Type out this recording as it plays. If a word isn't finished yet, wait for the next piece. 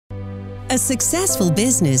A successful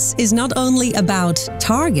business is not only about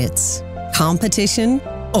targets, competition,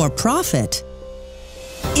 or profit.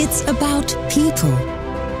 It's about people.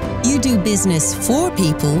 You do business for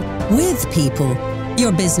people, with people.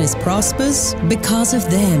 Your business prospers because of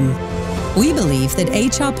them. We believe that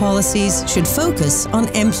HR policies should focus on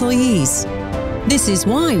employees. This is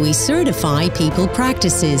why we certify people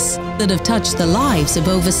practices that have touched the lives of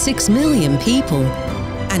over 6 million people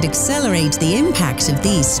and accelerate the impact of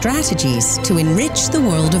these strategies to enrich the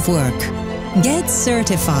world of work. Get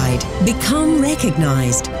certified, become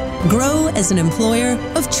recognized, grow as an employer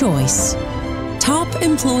of choice. Top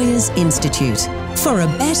Employers Institute for a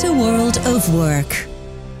better world of work.